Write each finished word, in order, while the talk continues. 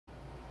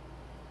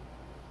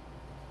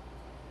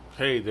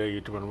Hey there,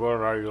 YouTube, and what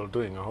are you all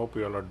doing? I hope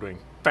you all are doing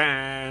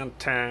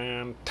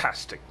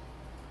fantastic.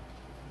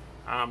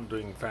 I'm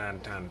doing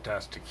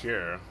fantastic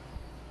here.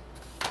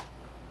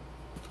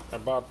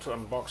 About to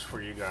unbox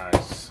for you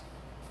guys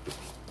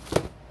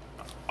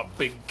a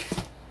big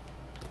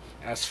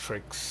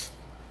Asterix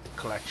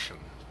collection.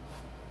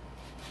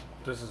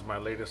 This is my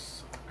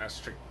latest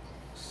Asterix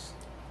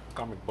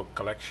comic book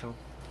collection,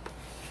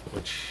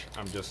 which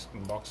I'm just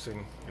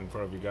unboxing in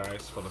front of you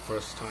guys for the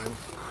first time.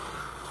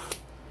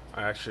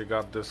 I actually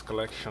got this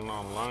collection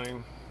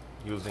online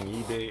using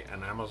eBay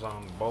and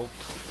Amazon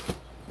both,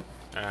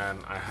 and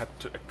I had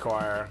to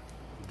acquire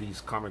these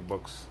comic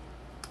books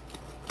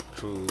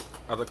through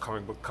other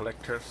comic book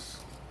collectors,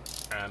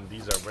 and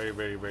these are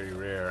very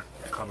rare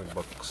comic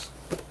books.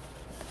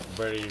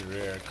 Very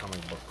rare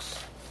comic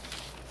books.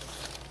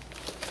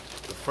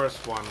 The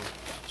first one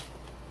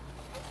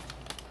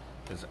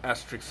is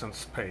Asterix in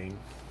Spain.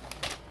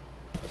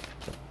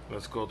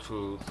 Let's go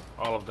through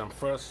all of them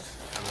first,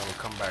 and then we'll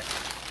come back.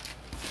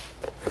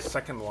 The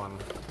second one,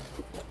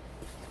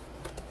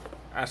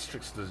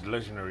 Asterix the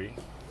Legendary.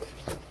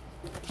 The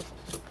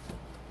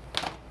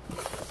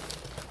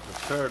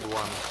third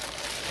one,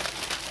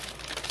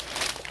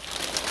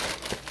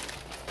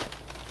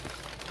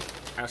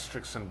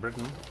 Asterix in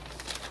Britain.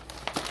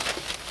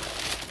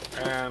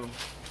 And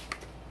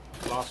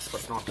last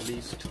but not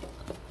least,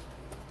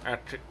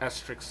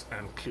 Asterix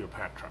and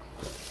Cleopatra.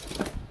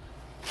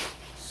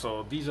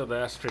 So these are the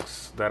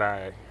Asterix that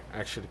I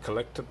actually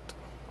collected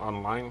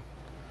online.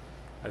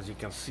 As you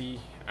can see,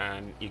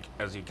 and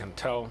as you can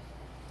tell,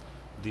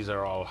 these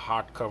are all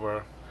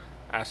hardcover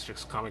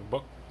Asterix comic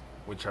book,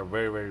 which are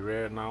very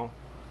rare now.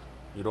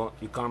 You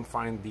can't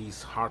find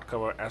these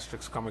hardcover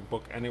Asterix comic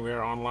book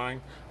anywhere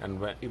online,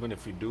 and even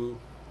if you do,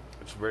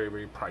 it's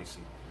very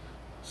pricey.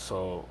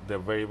 So they're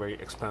very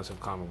expensive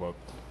comic book.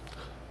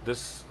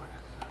 This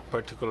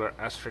particular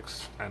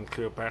Asterix and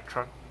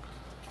Cleopatra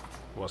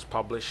was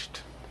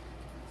published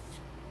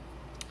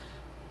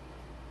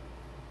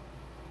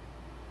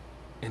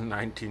in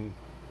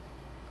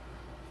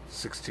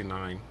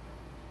 1969.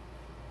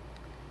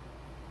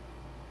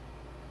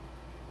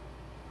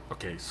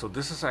 Okay, so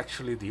this is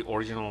actually the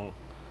original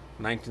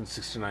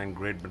 1969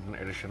 Great Britain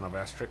edition of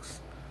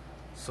Asterix.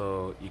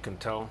 So you can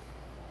tell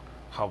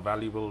how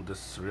valuable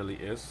this really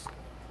is.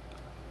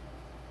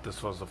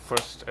 This was the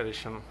first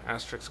edition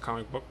Asterix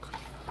comic book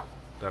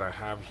that I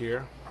have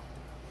here,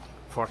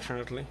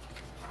 fortunately.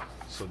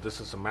 So this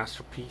is a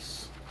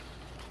masterpiece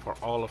for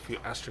all of you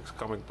Asterix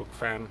comic book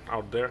fan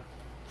out there.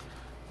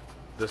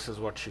 This is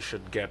what you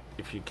should get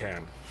if you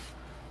can.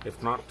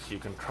 If not, you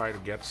can try to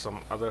get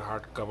some other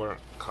hardcover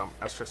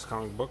Asterix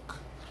comic book.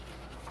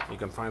 You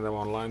can find them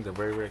online. They're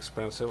very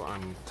expensive.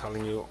 I'm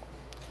telling you,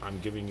 I'm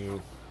giving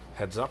you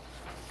heads up.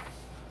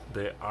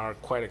 They are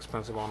quite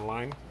expensive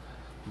online,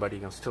 but you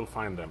can still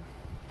find them.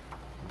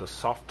 The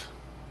soft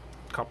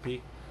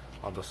copy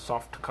or the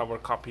soft cover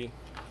copy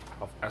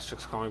of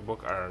Asterix comic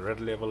book are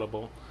readily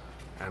available,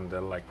 and they're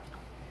like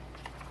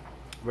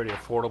very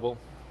affordable.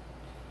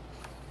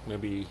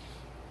 Maybe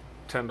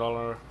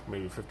 $10,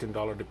 maybe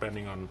 $15,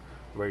 depending on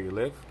where you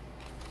live.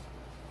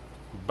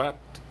 But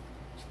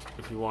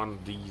if you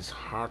want these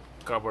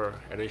hardcover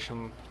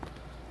edition,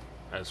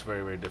 it's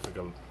very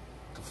difficult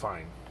to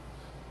find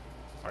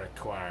or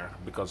acquire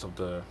because of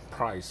the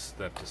price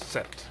that is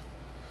set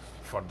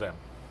for them.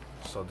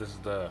 So this is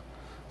the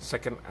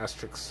second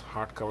Asterix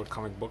hardcover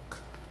comic book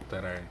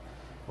that I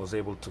was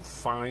able to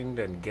find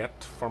and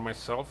get for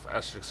myself,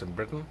 Asterix in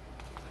Britain.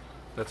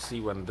 Let's see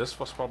when this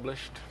was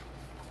published.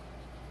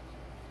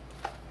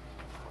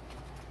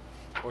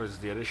 What is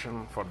the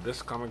edition for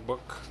this comic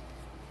book?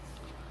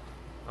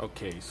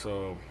 Okay,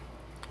 so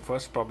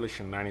first published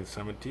in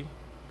 1970,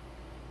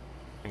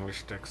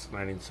 English text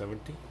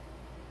 1970.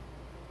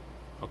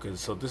 Okay,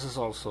 so this is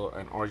also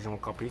an original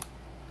copy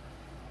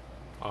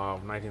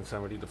of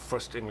 1970, the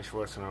first English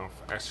version of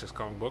Asterix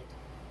comic book.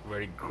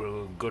 Very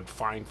good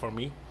find for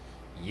me.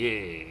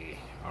 Yay!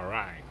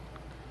 Alright.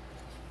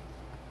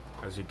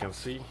 As you can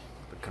see,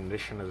 the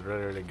condition is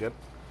really good.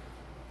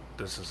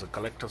 This is a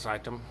collector's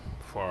item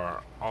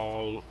for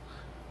all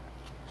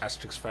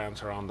Asterix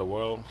fans around the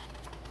world.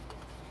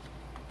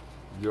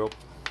 Europe,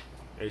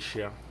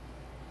 Asia,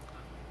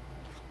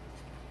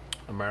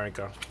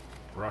 America,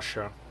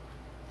 Russia,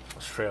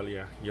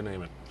 Australia, you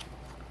name it.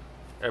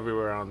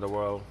 Everywhere around the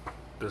world,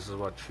 this is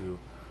what you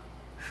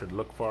should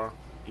look for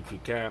if you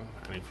can,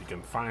 and if you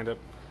can find it,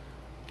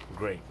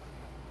 great.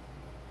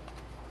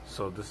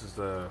 So this is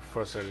the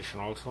first edition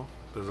also.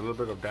 There's a little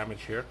bit of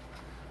damage here,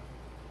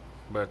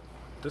 but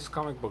this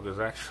comic book is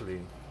actually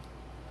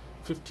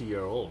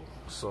 50-year-old,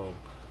 so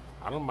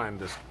I don't mind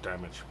this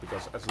damage,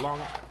 because as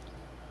long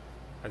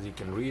as you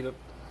can read it,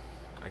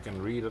 I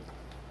can read it.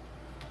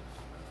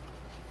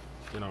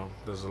 You know,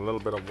 there's a little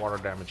bit of water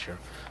damage here,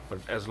 but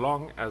as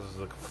long as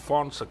the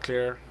fonts are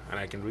clear and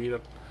I can read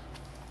it,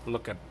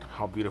 look at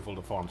how beautiful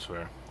the fonts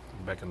were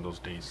back in those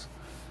days.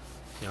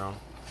 You know,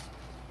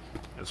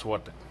 it's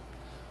worth it.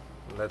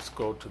 Let's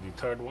go to the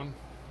third one,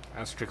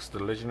 Asterix the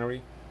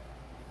Legendary.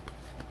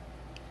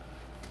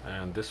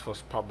 and this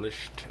was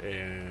published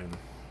in,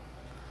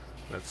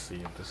 let's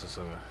see, this is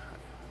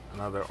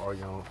another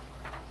original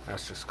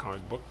Asterix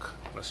comic book.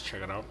 Let's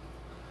check it out.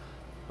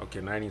 Okay,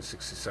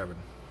 1967,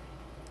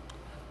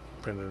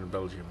 printed in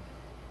Belgium.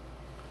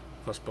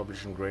 First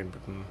published in Great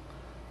Britain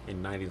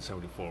in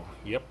 1974.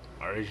 Yep,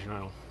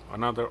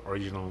 another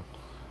original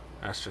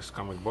Asterix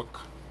comic book.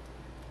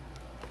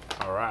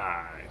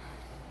 Alright,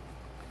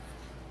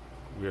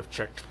 we have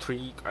checked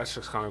 3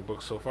 Asterix comic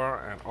books so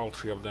far, and all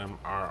 3 of them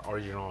are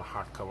original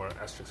hardcover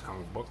Asterix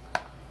comic book,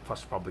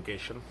 first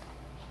publication.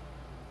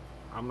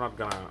 I'm not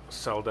gonna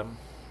sell them.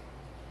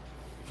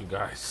 If you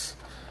guys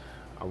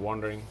are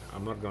wondering,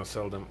 I'm not gonna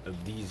sell them.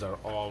 These are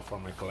all for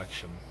my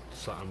collection.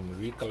 So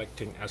I'm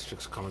recollecting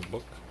Asterix comic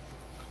book.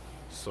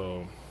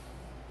 So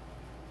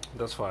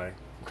that's why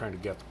I'm trying to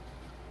get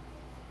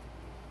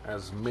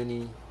as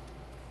many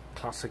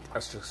classic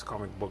Asterix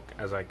comic book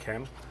as I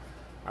can.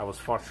 I was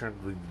fortunate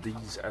with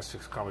these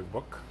Asterix comic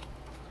book.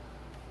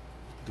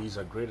 These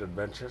are great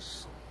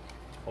adventures,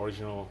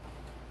 original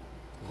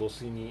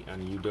Goscinny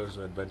and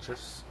Uderzo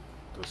adventures.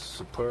 They're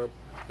superb,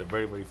 they're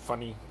very, very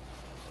funny,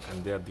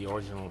 and they're the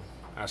original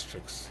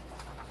Asterix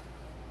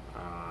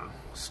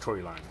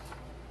storyline.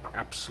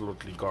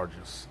 Absolutely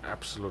gorgeous,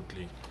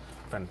 absolutely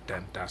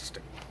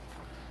fantastic.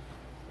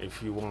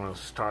 If you want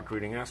to start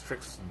reading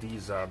Asterix,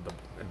 these are the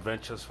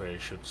adventures where you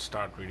should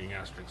start reading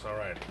Asterix.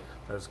 Alright,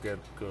 let's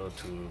go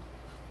to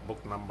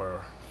book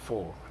number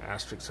 4,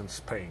 Asterix in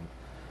Spain.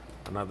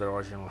 Another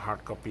original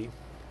hard copy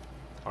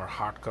or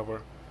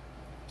hardcover.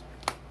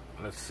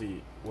 Let's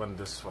see when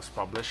this was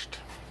published.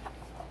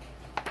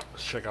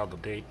 Let's check out the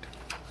date.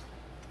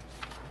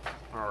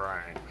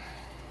 Alright.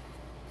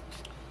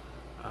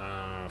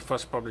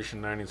 First published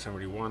in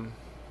 1971.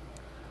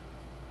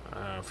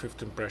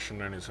 Fifth impression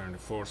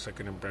 1974.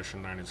 Second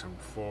impression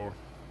 1974.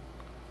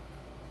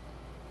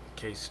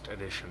 Cased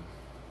edition.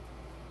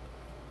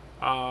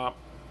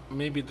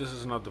 Maybe this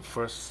is not the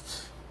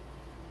first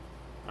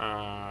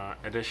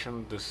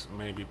edition. This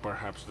maybe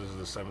perhaps this is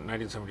the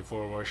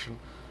 1974 version,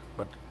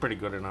 but pretty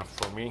good enough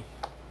for me.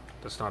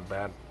 That's not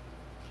bad.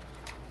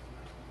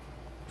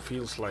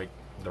 Feels like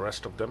the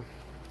rest of them.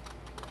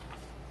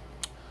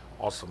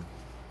 Awesome.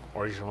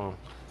 Original,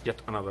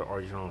 yet another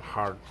original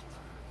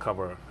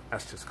hardcover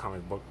Asterix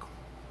comic book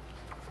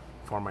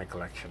for my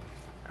collection.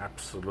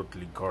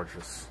 Absolutely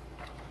gorgeous.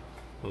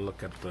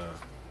 Look at the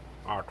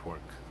artwork.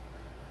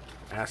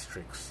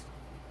 Asterix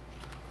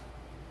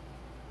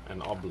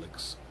and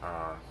Obelix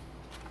are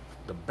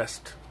the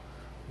best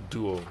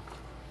duo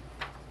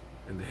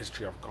in the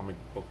history of comic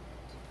book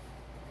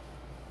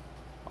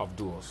of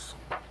duos.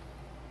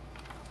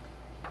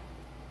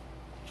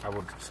 I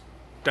would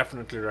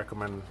definitely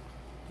recommend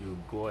you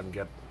go and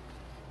get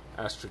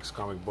Asterix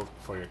comic book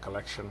for your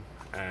collection,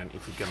 and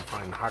if you can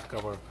find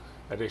hardcover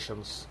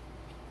editions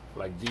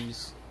like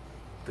these,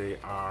 they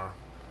are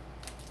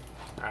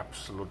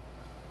absolute,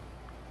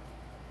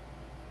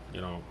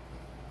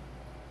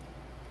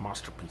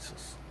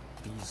 masterpieces.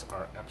 These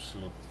are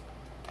absolute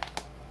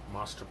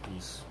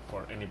masterpiece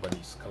for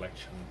anybody's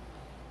collection,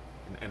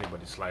 in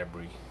anybody's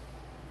library.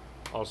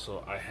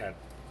 Also,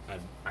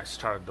 I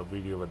started the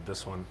video with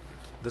this one.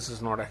 This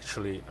is not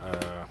actually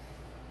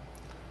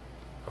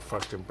a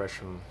first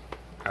impression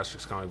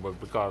Asterix comic book,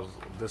 because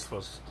this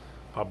was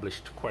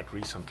published quite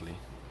recently.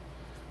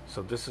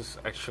 So this is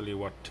actually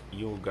what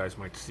you guys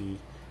might see.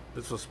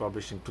 This was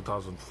published in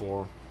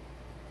 2004.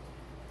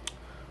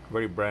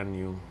 Very brand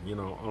new,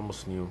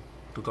 almost new.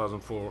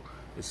 2004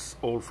 is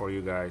old for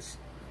you guys.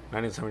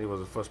 1970 was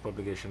the first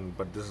publication,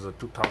 but this is a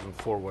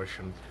 2004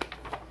 version,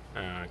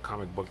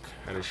 comic book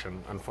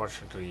edition.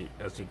 Unfortunately,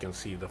 as you can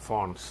see, the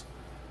fonts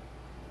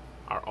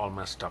are all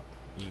messed up.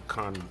 You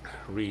can't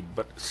read,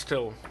 but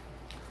still,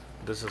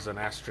 this is an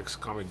Asterix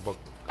comic book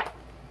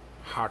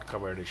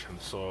hardcover edition.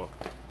 So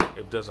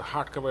if there's a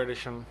hardcover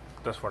edition,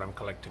 that's what I'm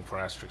collecting for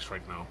Asterix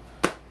right now.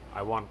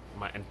 I want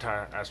my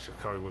entire Asterix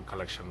comic book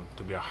collection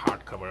to be a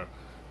hardcover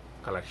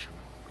collection.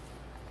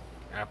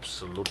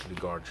 Absolutely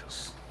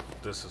gorgeous.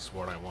 This is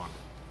what I want.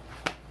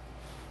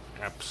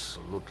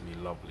 Absolutely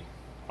lovely.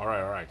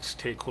 Alright,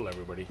 stay cool,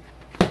 everybody,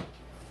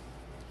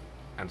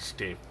 and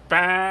stay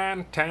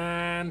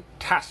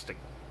fantastic.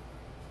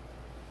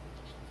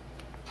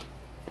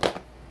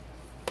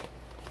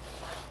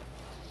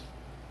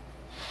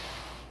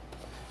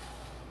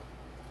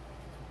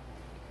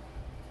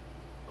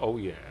 Oh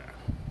yeah.